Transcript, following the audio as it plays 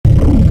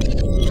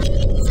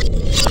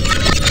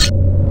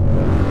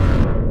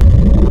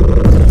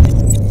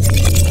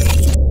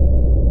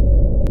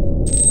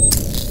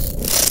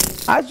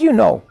As you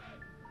know,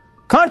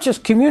 conscious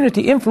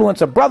community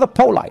influencer Brother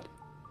Polight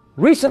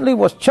recently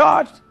was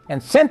charged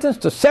and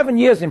sentenced to 7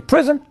 years in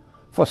prison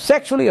for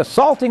sexually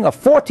assaulting a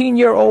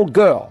 14-year-old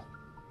girl.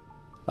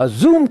 A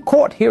Zoom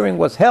court hearing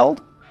was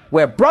held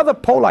where Brother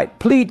Polight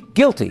pleaded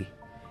guilty,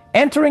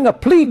 entering a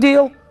plea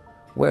deal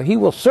where he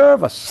will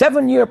serve a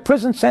 7-year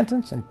prison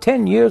sentence and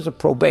 10 years of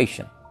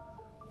probation.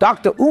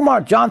 Dr.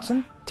 Umar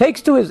Johnson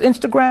takes to his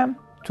Instagram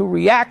to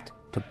react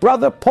to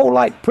Brother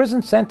Polight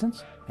prison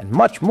sentence and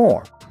much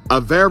more. A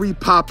very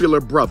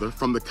popular brother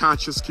from the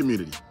conscious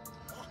community.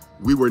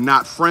 We were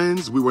not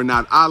friends, we were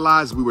not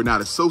allies, we were not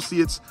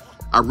associates.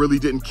 I really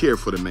didn't care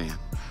for the man.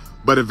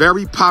 But a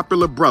very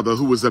popular brother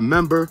who was a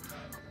member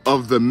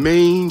of the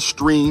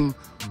mainstream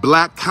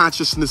Black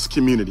consciousness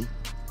community.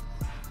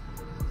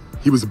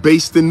 He was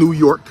based in New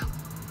York.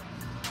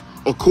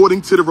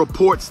 According to the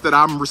reports that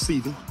I'm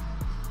receiving,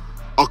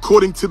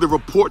 according to the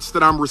reports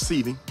that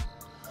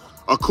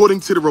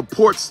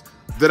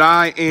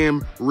I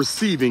am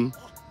receiving,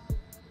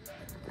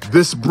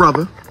 this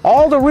brother,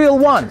 all the real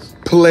ones,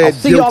 pled I'll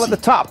see y'all at the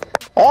top.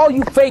 All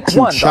you fake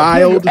ones,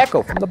 I'll hear your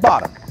echo from the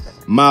bottom.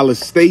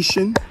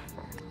 Molestation,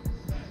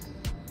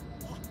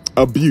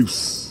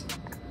 abuse,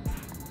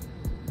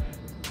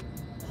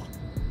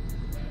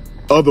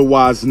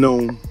 otherwise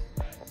known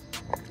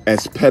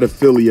as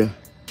pedophilia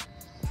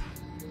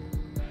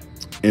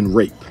and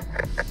rape.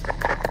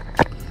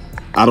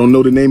 I don't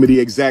know the name of the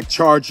exact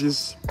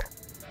charges,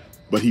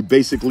 but he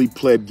basically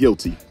pled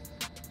guilty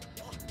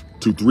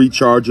to 3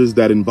 charges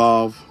that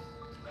involve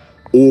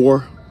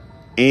or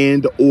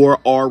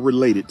are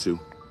related to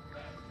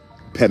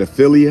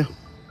pedophilia,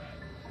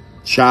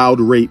 child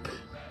rape,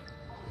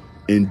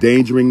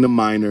 endangering the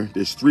minor.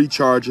 There's 3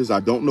 charges. I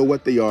don't know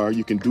what they are.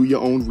 You can do your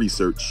own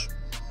research.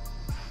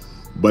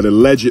 But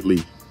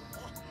allegedly,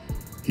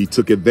 he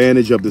took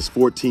advantage of this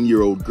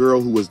 14-year-old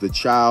girl who was the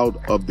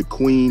child of the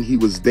queen he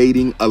was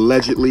dating.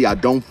 Allegedly, I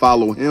don't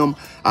follow him.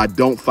 I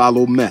don't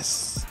follow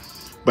mess.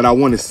 But I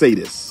want to say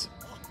this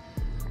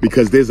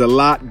because there's a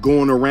lot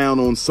going around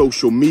on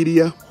social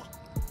media.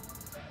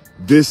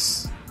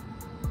 This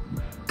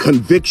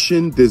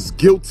conviction, this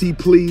guilty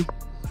plea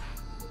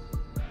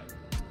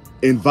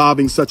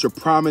involving such a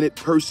prominent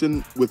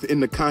person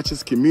within the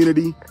conscious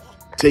community,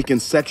 taking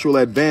sexual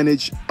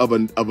advantage of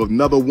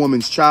another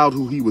woman's child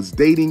who he was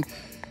dating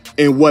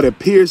in what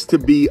appears to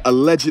be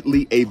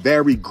allegedly a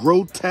very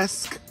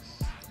grotesque,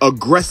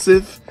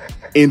 aggressive,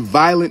 and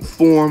violent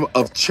form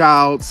of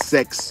child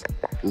sex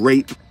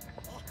rape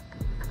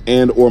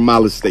and or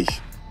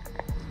molestation.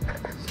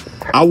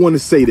 I want to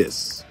say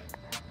this.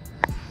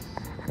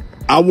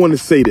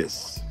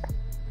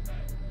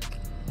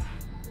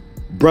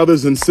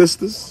 Brothers and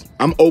sisters,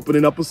 I'm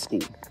opening up a school.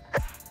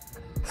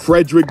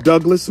 Frederick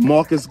Douglass,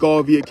 Marcus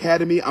Garvey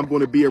Academy. I'm going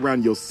to be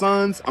around your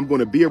sons. I'm going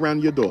to be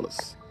around your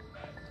daughters.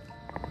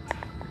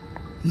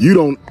 You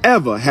don't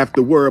ever have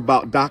to worry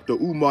about Dr.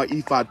 Umar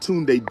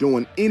Tunde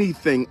doing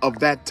anything of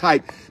that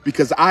type,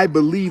 because I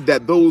believe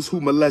that those who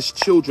molest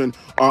children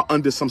are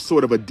under some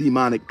sort of a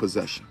demonic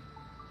possession.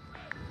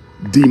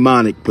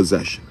 Demonic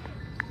possession.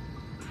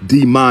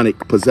 Demonic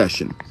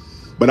possession.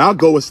 But I'll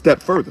go a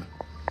step further.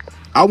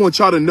 I want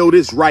y'all to know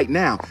this right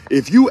now.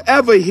 If you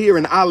ever hear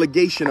an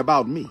allegation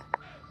about me,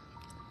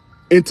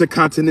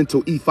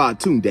 Intercontinental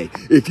Tunde,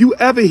 if you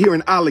ever hear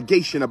an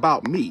allegation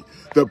about me,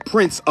 the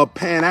Prince of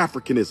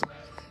Pan-Africanism,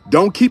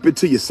 don't keep it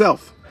to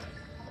yourself.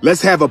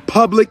 Let's have a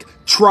public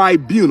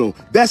tribunal.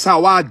 That's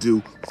how I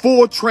do.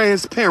 Full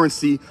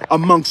transparency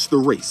amongst the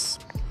race.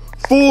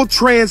 Full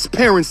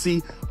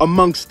transparency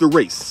amongst the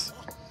race.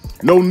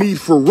 No need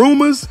for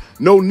rumors.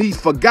 No need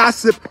for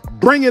gossip.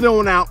 Bring it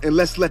on out and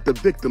let's let the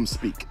victim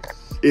speak.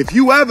 If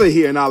you ever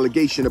hear an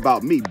allegation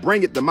about me,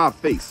 bring it to my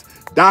face.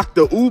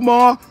 Dr.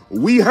 Umar,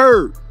 we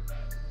heard.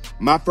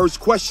 My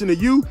first question to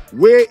you,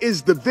 where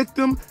is the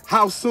victim?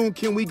 How soon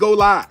can we go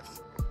live?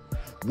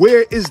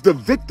 Where is the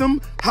victim?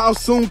 How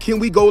soon can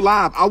we go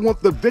live? I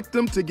want the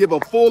victim to give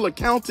a full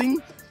accounting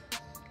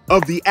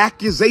of the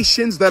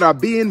accusations that are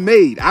being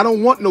made. I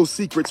don't want no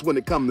secrets when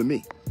it comes to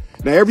me.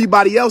 Now,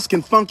 everybody else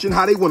can function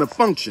how they want to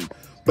function.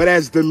 But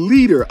as the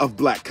leader of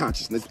Black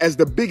consciousness, as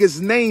the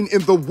biggest name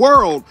in the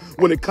world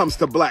when it comes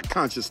to Black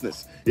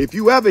consciousness, if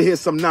you ever hear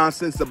some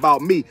nonsense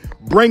about me,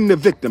 bring the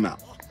victim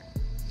out.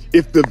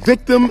 If the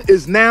victim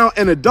is now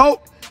an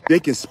adult,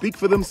 they can speak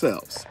for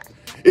themselves.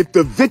 If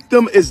the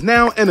victim is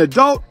now an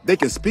adult, they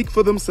can speak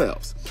for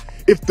themselves.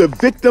 If the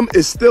victim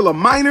is still a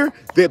minor,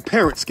 their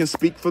parents can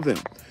speak for them.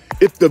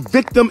 If the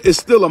victim is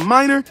still a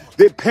minor,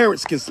 their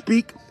parents can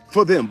speak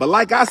for them. But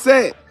like I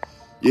said,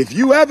 if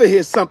you ever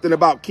hear something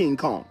about King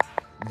Kong,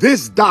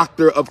 this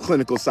doctor of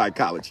clinical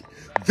psychology,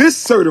 this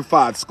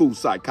certified school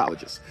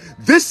psychologist,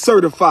 this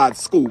certified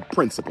school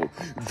principal,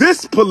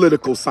 this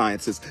political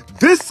scientist,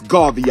 this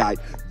Garveyite,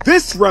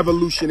 this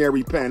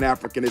revolutionary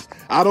Pan-Africanist,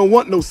 I don't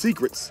want no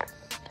secrets.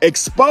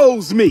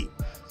 Expose me.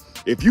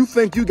 If you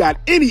think you got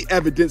any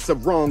evidence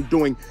of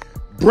wrongdoing,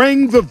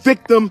 bring the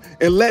victim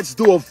and let's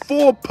do a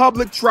full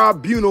public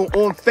tribunal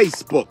on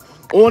Facebook,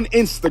 on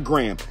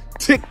Instagram,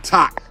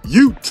 TikTok,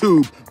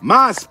 YouTube,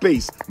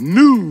 MySpace,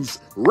 news,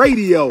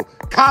 radio,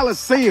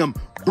 Coliseum.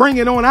 Bring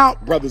it on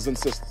out, brothers and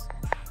sisters.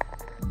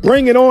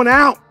 Bring it on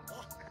out.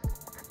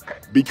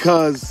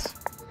 Because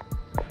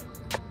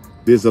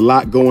there's a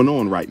lot going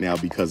on right now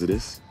because of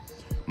this.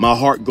 My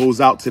heart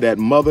goes out to that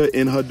mother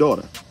and her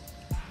daughter.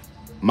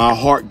 My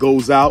heart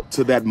goes out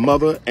to that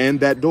mother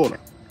and that daughter.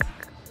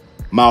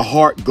 My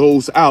heart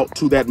goes out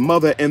to that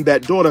mother and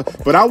that daughter.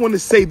 But I want to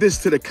say this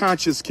to the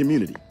conscious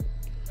community.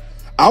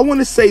 I want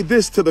to say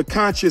this to the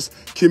conscious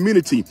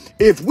community.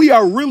 If we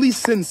are really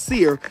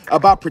sincere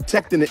about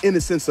protecting the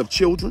innocence of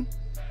children,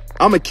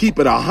 I'm going to keep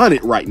it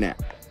 100 right now.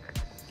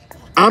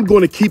 I'm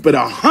going to keep it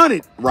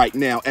 100 right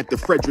now at the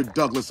Frederick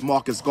Douglass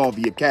Marcus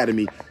Garvey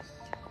Academy.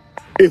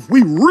 If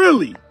we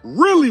really,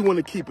 really want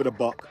to keep it a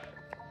buck,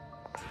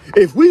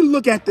 if we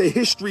look at the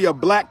history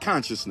of black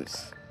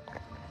consciousness,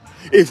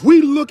 if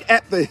we look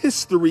at the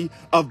history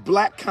of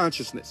black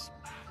consciousness,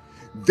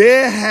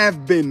 there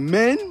have been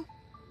men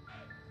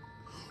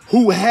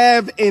who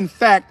have, in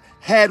fact,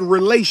 had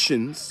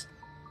relations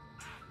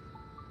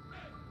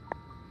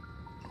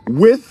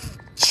with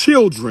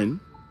children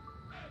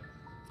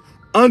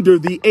under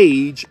the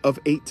age of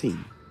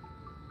 18.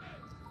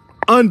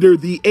 Under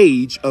the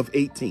age of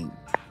 18.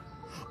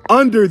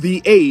 Under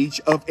the age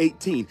of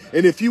 18.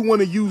 And if you want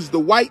to use the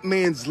white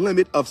man's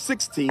limit of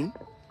 16,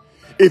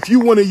 if you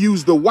want to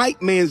use the white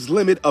man's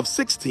limit of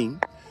 16,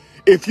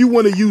 if you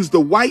want to use the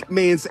white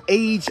man's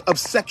age of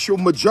sexual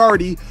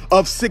majority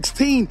of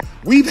 16,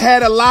 we've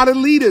had a lot of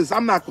leaders.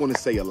 I'm not going to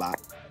say a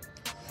lot.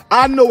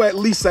 I know at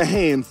least a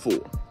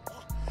handful.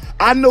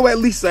 I know at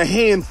least a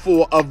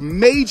handful of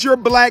major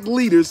black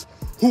leaders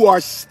who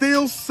are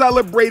still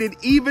celebrated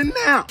even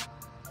now,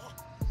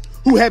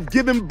 who have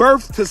given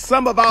birth to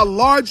some of our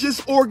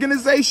largest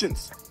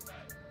organizations,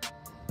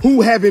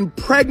 who have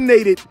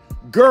impregnated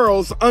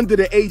girls under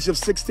the age of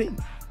 16.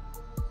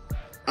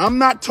 I'm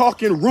not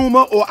talking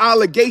rumor or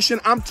allegation.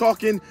 I'm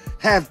talking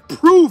have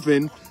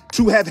proven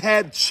to have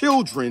had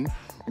children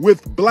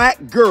with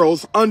black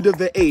girls under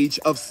the age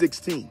of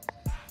 16.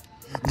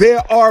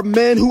 There are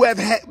men who have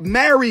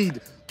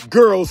married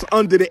girls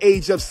under the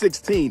age of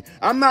 16.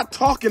 I'm not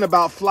talking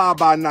about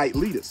fly-by-night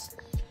leaders.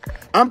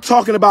 I'm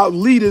talking about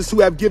leaders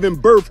who have given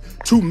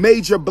birth to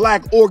major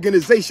black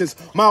organizations.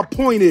 My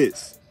point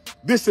is,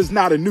 this is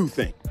not a new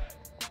thing.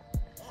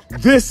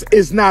 This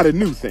is not a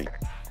new thing.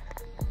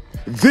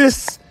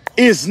 This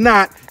is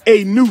not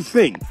a new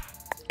thing.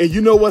 And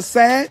you know what's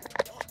sad?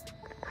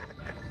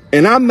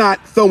 And I'm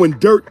not throwing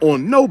dirt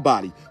on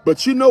nobody,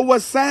 but you know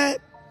what's sad?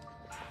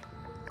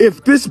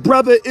 If this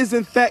brother is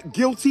in fact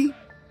guilty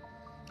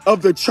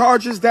of the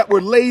charges that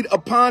were laid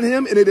upon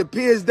him, and it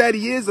appears that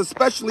he is,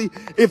 especially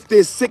if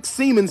there's 6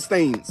 semen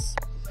stains.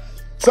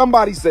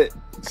 Somebody said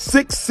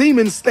 6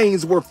 semen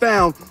stains were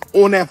found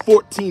on that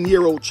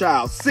 14-year-old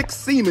child. 6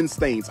 semen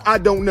stains. I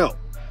don't know.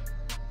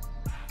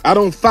 I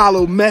don't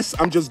follow mess.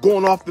 I'm just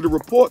going off to the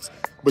reports.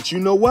 But you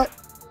know what?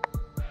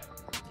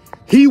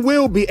 He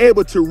will be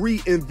able to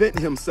reinvent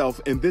himself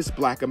in this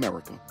black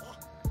America.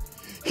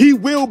 He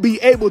will be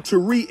able to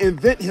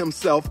reinvent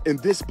himself in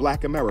this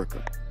black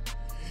America.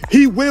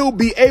 He will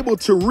be able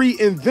to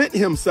reinvent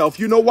himself.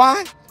 You know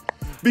why?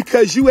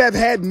 Because you have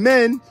had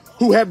men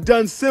who have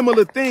done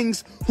similar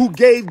things, who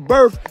gave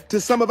birth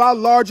to some of our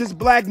largest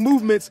black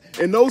movements,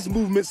 and those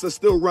movements are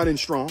still running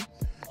strong.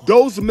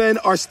 Those men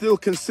are still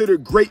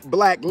considered great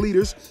black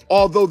leaders,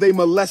 although they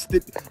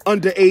molested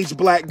underage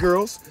black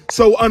girls.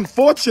 So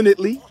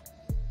unfortunately,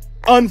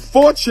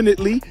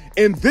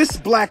 in this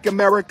black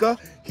America,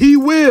 he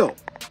will,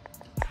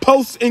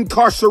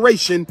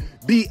 post-incarceration,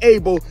 be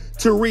able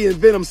to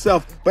reinvent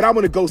himself. But I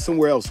want to go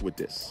somewhere else with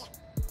this.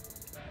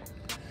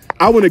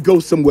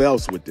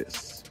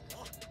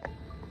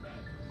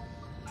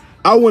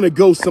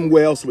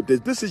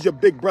 This is your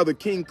big brother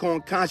King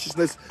Kong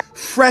Consciousness,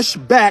 fresh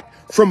back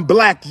from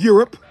Black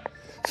Europe,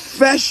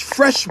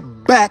 fresh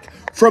back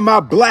from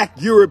our Black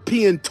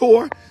European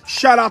tour.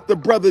 Shout out to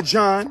Brother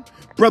John,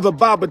 Brother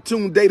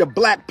Babatunde, the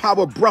Black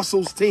Power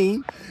Brussels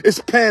team. It's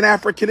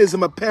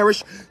Pan-Africanism of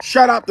Parish.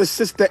 Shout out to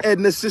Sister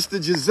Edna,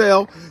 Sister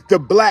Giselle, the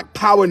Black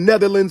Power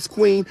Netherlands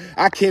queen.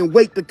 I can't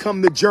wait to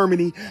come to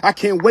Germany. I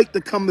can't wait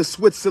to come to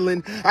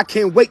Switzerland. I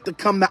can't wait to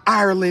come to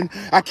Ireland.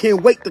 I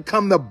can't wait to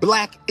come to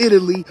Black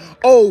Italy.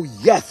 Oh,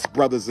 yes,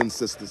 brothers and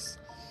sisters.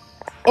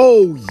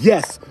 Oh,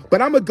 yes.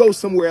 But I'm going to go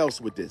somewhere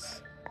else with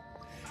this.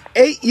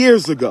 8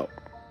 years ago,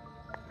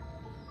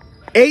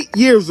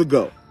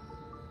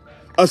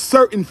 a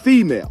certain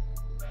female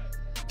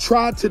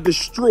tried to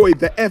destroy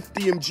the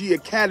FDMG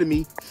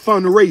Academy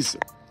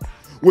fundraiser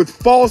with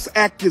false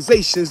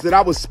accusations that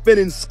I was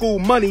spending school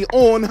money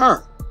on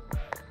her.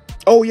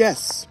 Oh,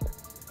 yes.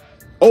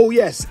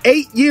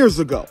 8 years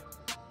ago.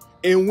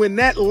 And when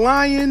that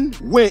lying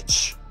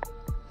wench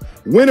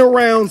went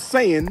around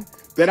saying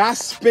that I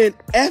spent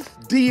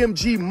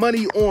FDMG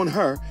money on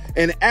her,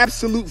 an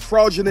absolute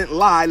fraudulent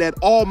lie that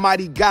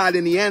Almighty God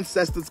and the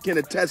ancestors can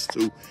attest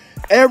to,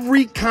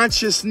 every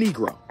conscious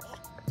Negro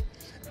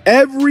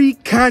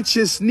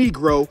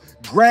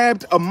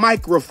grabbed a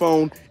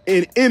microphone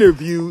and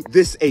interviewed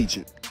this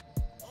agent.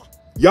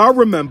 Y'all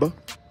remember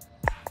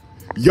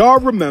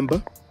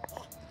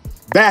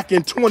back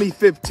in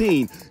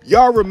 2015,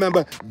 y'all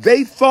remember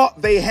they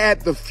thought they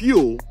had the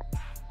fuel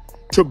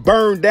to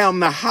burn down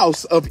the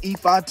house of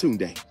Ifa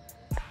Tunde.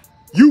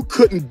 You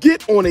couldn't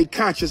get on a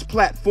conscious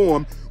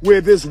platform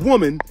where this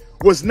woman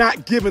was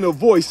not given a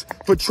voice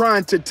for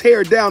trying to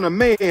tear down a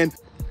man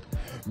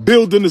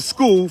building a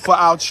school for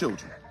our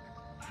children.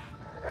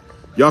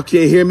 Y'all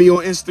can't hear me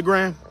on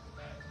Instagram?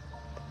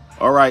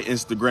 All right,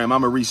 Instagram,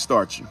 I'm going to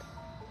restart you.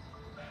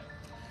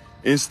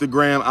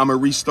 Instagram, I'm going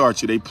to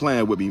restart you. They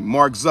playing with me.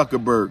 Mark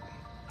Zuckerberg.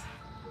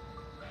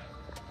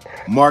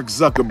 Mark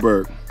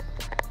Zuckerberg.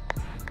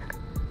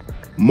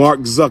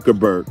 Mark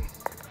Zuckerberg.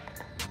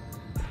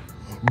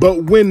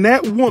 But when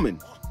that woman,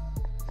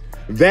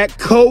 that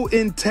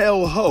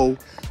COINTEL hoe,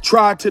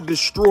 tried to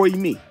destroy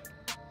me,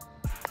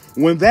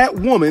 when that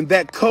woman,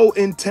 that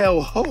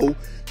COINTEL hoe,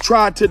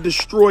 tried to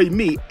destroy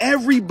me,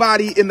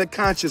 everybody in the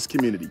conscious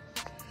community,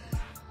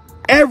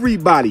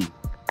 everybody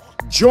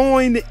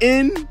joined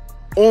in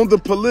on the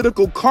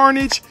political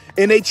carnage,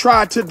 and they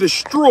tried to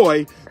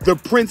destroy the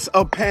Prince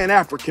of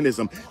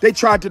Pan-Africanism. They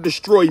tried to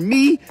destroy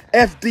me,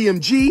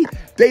 FDMG.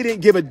 They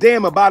didn't give a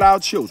damn about our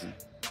children.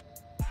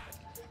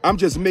 I'm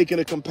just making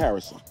a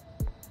comparison.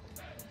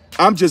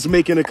 I'm just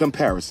making a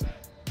comparison.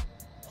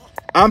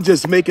 I'm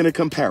just making a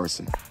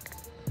comparison.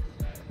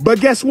 But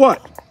guess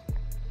what?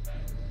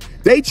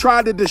 They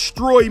tried to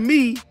destroy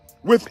me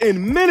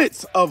within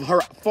minutes of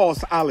her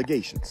false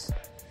allegations.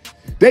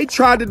 They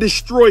tried to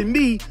destroy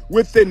me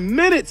within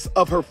minutes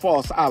of her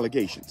false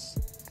allegations.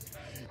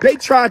 They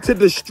tried to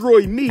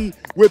destroy me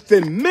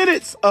within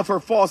minutes of her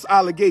false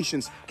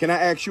allegations. Can I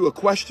ask you a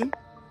question?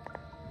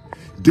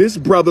 This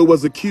brother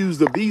was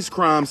accused of these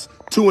crimes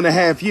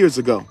 2.5 years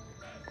ago.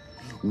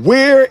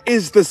 Where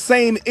is the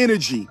same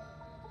energy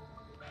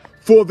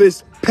for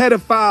this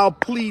pedophile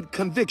plea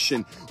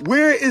conviction?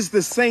 Where is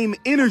the same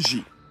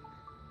energy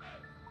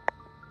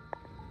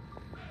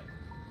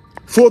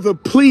for the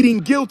pleading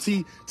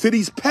guilty to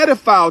these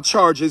pedophile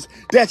charges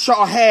that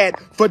y'all had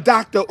for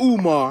Dr.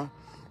 Umar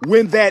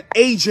when that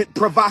agent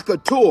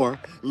provocateur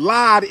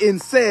lied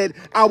and said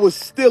I was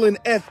stealing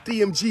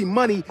FDMG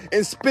money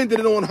and spending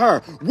it on her?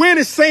 Where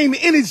the same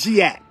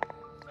energy at?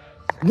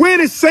 Where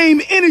the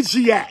same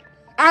energy at?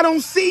 I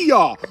don't see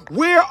y'all.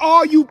 Where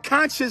are you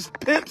conscious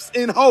pimps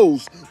and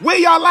hoes? Where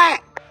y'all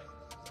at?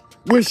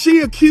 When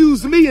she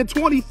accused me in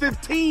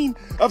 2015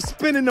 of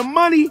spending the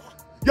money,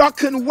 y'all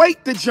couldn't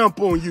wait to jump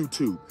on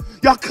YouTube.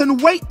 Y'all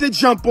couldn't wait to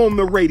jump on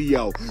the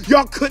radio.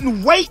 Y'all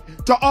couldn't wait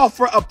to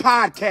offer a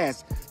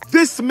podcast.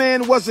 This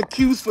man was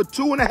accused for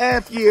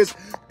 2.5 years,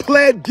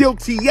 pled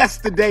guilty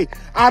yesterday.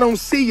 I don't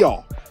see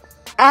y'all.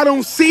 I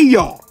don't see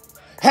y'all.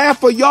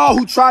 Half of y'all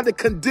who tried to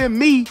condemn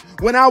me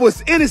when I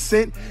was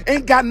innocent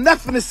ain't got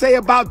nothing to say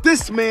about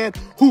this man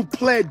who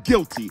pled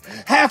guilty.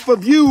 Half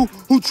of you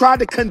who tried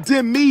to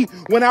condemn me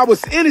when I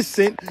was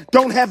innocent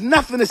don't have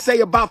nothing to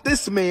say about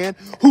this man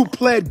who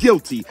pled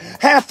guilty.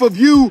 Half of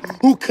you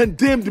who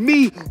condemned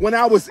me when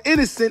I was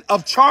innocent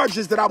of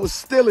charges that I was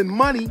stealing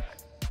money.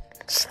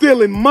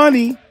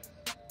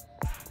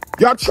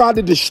 Y'all tried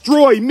to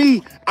destroy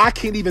me. I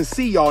can't even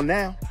see y'all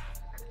now.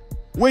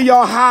 Where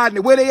y'all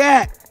hiding? Where they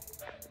at?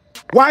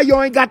 Why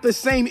y'all ain't got the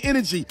same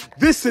energy?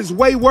 This is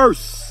way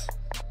worse.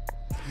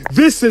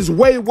 This is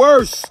way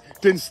worse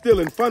than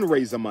stealing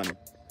fundraiser money.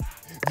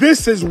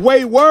 This is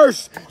way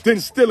worse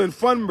than stealing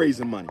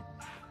fundraising money.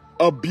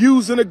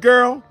 Abusing a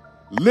girl,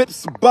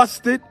 lips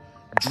busted,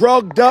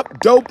 drugged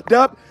up, doped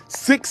up,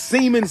 6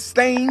 semen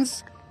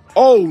stains.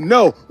 Oh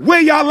no,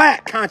 where y'all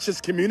at, conscious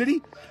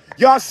community?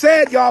 Y'all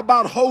said y'all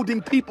about holding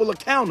people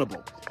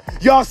accountable.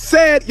 Y'all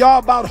said y'all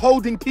about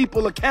holding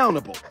people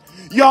accountable.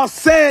 Y'all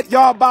said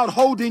y'all about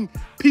holding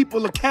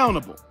people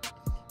accountable.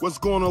 What's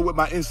going on with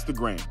my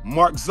Instagram?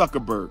 Mark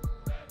Zuckerberg.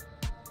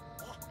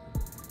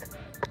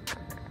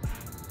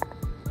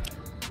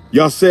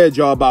 Y'all said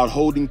y'all about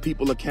holding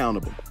people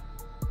accountable.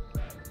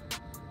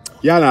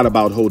 Y'all not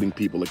about holding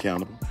people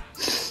accountable.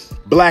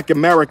 Black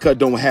America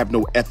don't have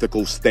no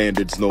ethical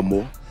standards no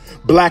more.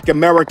 Black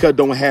America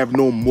don't have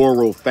no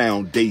moral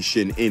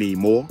foundation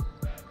anymore.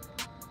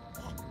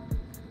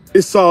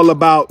 It's all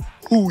about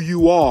who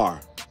you are.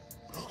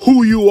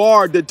 Who you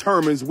are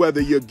determines whether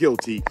you're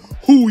guilty.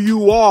 Who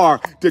you are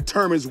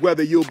determines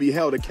whether you'll be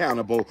held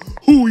accountable.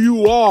 Who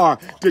you are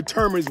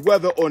determines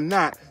whether or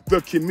not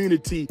the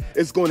community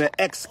is going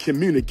to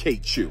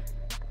excommunicate you.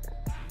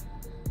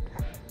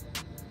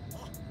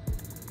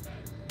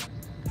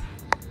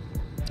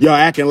 Y'all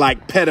acting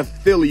like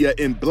pedophilia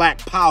and black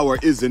power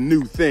is a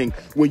new thing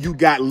when you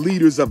got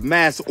leaders of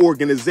mass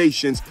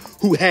organizations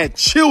who had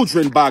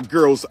children by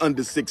girls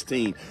under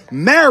 16,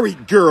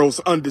 married girls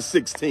under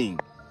 16.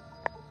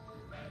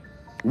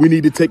 We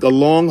need to take a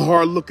long,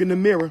 hard look in the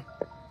mirror.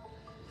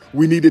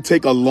 We need to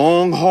take a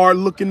long, hard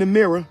look in the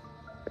mirror.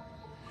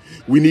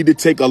 We need to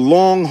take a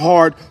long,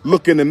 hard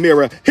look in the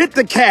mirror. Hit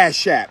the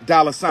Cash App, $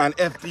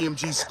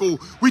 FDMG School.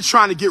 We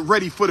trying to get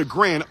ready for the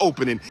grand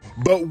opening.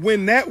 But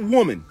when that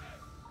woman,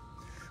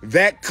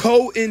 that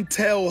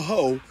COINTEL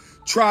hoe,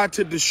 tried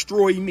to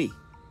destroy me.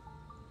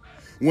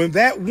 When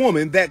that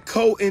woman, that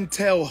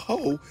co-intel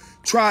hoe,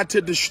 tried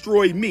to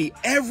destroy me,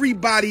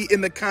 everybody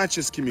in the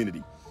conscious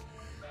community,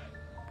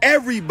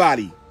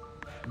 everybody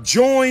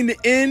joined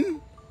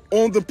in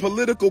on the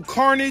political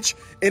carnage,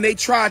 and they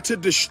tried to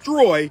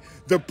destroy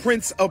the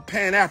Prince of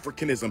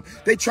Pan-Africanism.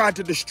 They tried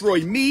to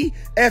destroy me,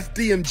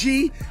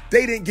 FDMG.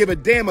 They didn't give a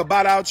damn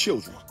about our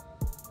children.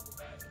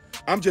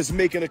 I'm just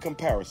making a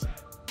comparison.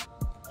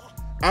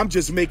 I'm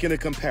just making a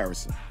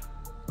comparison.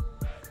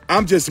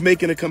 I'm just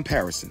making a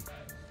comparison.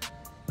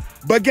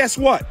 But guess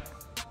what?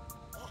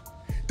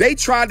 They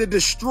tried to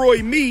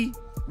destroy me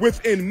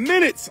within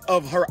minutes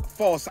of her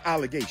false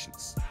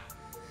allegations.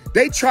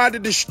 They tried to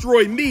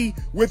destroy me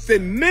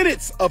within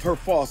minutes of her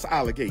false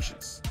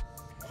allegations.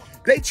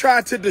 They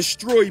tried to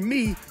destroy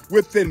me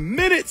within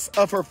minutes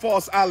of her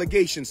false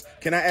allegations.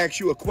 Can I ask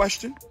you a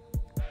question?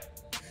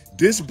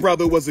 This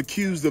brother was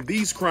accused of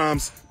these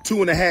crimes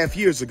 2.5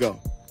 years ago.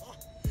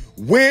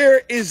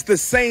 Where is the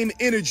same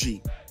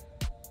energy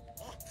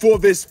for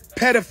this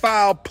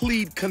pedophile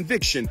plea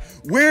conviction?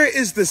 Where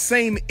is the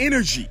same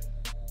energy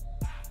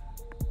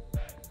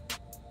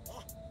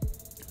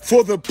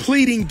for the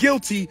pleading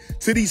guilty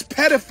to these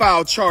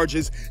pedophile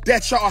charges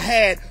that y'all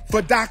had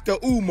for Dr.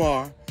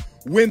 Umar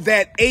when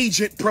that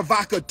agent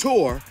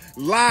provocateur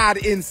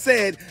lied and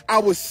said I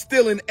was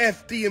stealing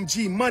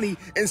FDMG money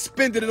and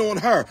spending it on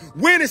her?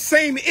 Where the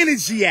same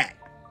energy at?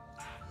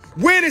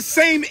 Where the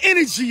same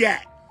energy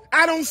at?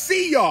 I don't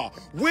see y'all.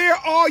 Where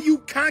are you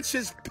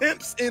conscious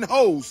pimps and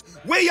hoes?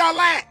 Where y'all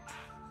at?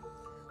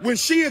 When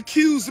she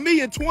accused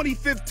me in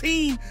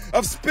 2015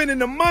 of spending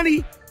the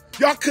money,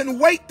 y'all couldn't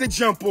wait to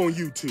jump on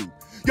YouTube.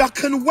 Y'all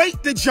couldn't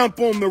wait to jump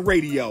on the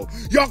radio.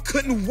 Y'all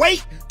couldn't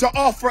wait to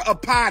offer a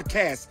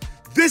podcast.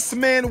 This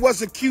man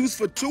was accused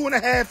for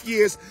 2.5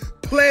 years,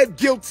 pled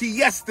guilty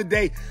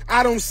yesterday.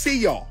 I don't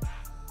see y'all.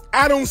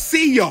 I don't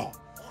see y'all.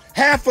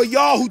 Half of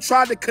y'all who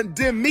tried to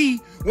condemn me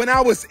when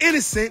I was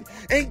innocent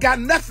ain't got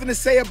nothing to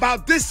say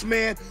about this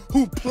man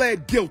who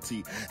pled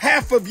guilty.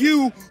 Half of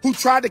you who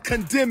tried to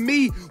condemn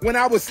me when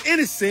I was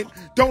innocent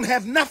don't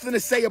have nothing to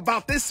say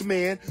about this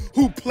man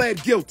who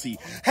pled guilty.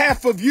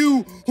 Half of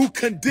you who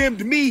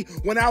condemned me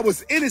when I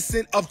was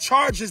innocent of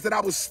charges that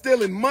I was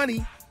stealing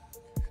money.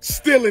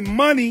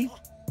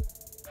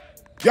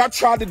 Y'all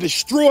tried to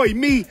destroy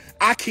me.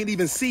 I can't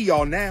even see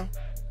y'all now.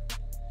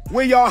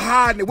 Where y'all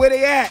hiding? Where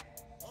they at?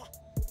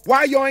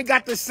 Why y'all ain't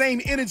got the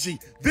same energy?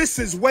 This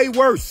is way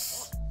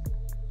worse.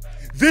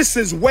 This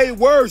is way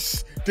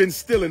worse than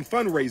stealing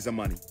fundraiser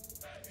money.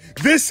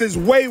 This is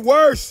way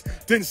worse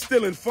than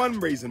stealing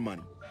fundraising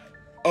money.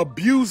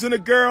 Abusing a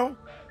girl,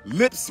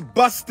 lips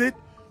busted,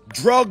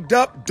 drugged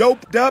up,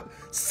 doped up,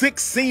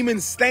 6 semen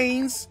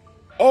stains.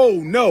 Oh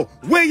no,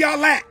 where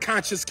y'all at,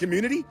 conscious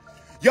community?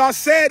 Y'all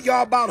said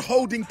y'all about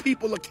holding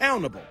people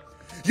accountable.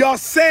 Y'all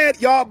said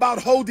y'all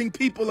about holding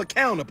people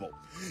accountable.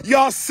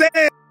 Y'all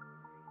said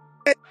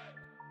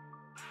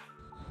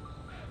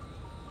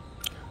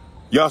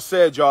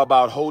y'all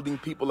about holding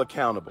people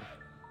accountable.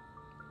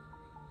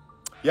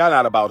 Y'all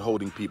not about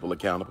holding people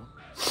accountable.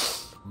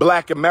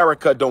 Black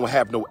America don't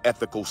have no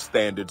ethical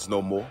standards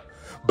no more.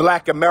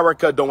 Black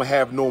America don't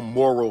have no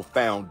moral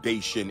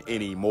foundation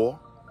anymore.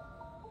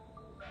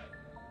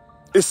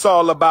 It's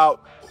all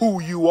about who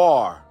you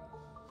are.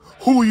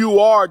 Who you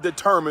are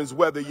determines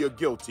whether you're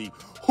guilty.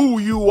 Who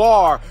you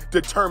are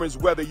determines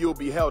whether you'll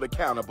be held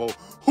accountable.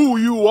 Who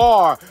you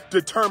are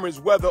determines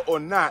whether or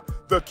not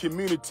the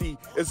community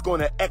is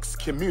going to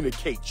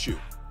excommunicate you.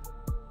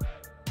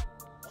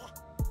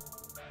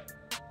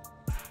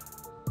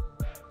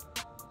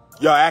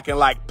 Y'all acting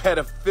like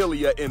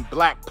pedophilia and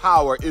black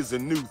power is a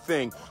new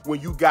thing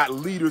when you got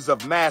leaders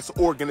of mass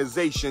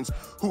organizations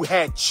who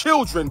had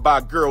children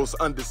by girls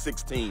under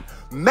 16,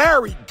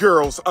 married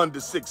girls under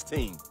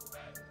 16.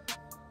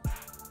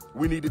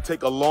 We need to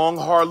take a long,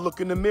 hard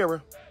look in the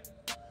mirror.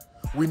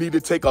 We need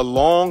to take a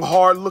long,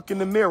 hard look in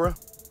the mirror.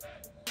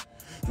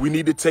 We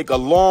need to take a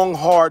long,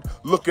 hard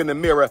look in the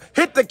mirror.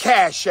 Hit the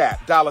Cash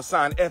App,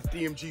 $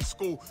 FDMG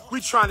School. We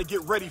trying to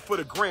get ready for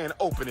the grand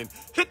opening.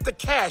 Hit the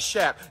Cash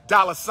App,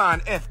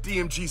 $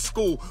 FDMG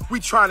School. We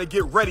trying to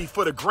get ready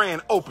for the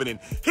grand opening.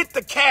 Hit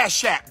the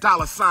Cash App,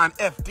 $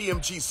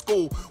 FDMG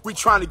School. We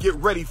trying to get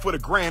ready for the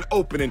grand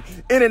opening.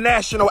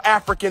 International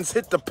Africans,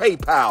 hit the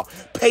PayPal.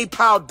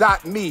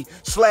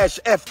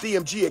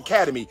 PayPal.me/FDMG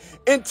Academy.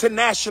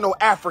 International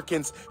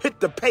Africans, hit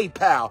the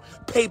PayPal.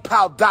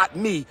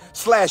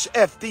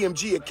 PayPal.me/FDMG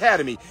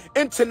Academy.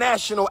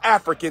 International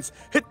Africans,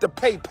 hit the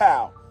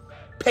PayPal.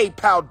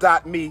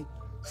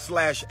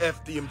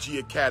 PayPal.me/FDMG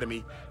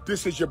Academy.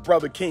 This is your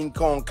brother King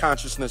Kong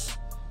Consciousness.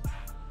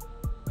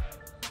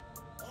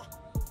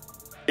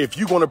 If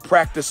you're going to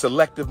practice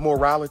selective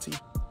morality,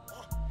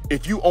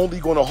 if you only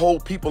going to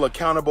hold people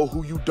accountable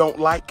who you don't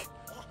like,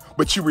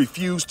 but you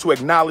refuse to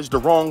acknowledge the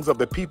wrongs of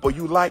the people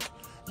you like,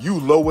 you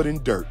lower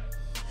than dirt.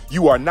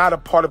 You are not a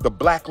part of the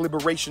black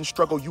liberation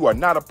struggle. You are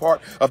not a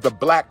part of the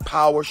black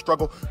power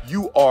struggle.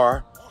 You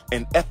are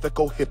an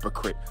ethical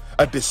hypocrite,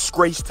 a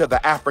disgrace to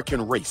the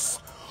African race.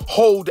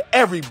 Hold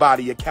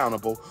everybody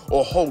accountable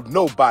or hold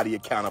nobody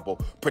accountable.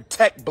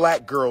 Protect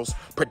black girls,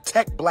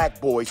 protect black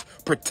boys,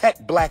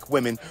 protect black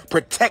women,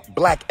 protect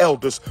black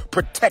elders,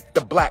 protect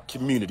the black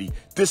community.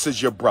 This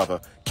is your brother,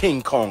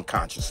 King Kong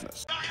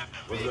Consciousness.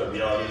 What's up,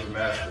 y'all? This is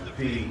Master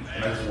P,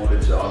 and I just want to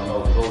let y'all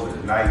know, go to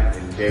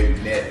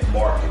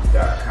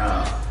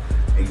nightanddaynetmarket.com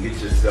and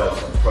get yourself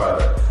some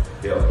product.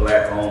 They're a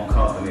black-owned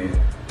company.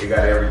 They got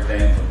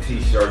everything from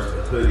t-shirts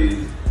to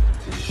hoodies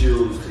to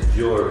shoes to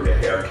jewelry to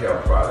hair care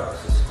products.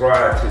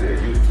 Subscribe to their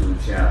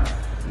YouTube channel,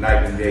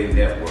 Night and Day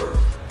Network,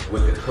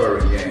 with the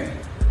current game,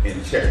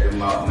 and check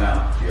them out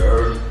now. You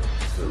heard?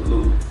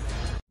 Salute.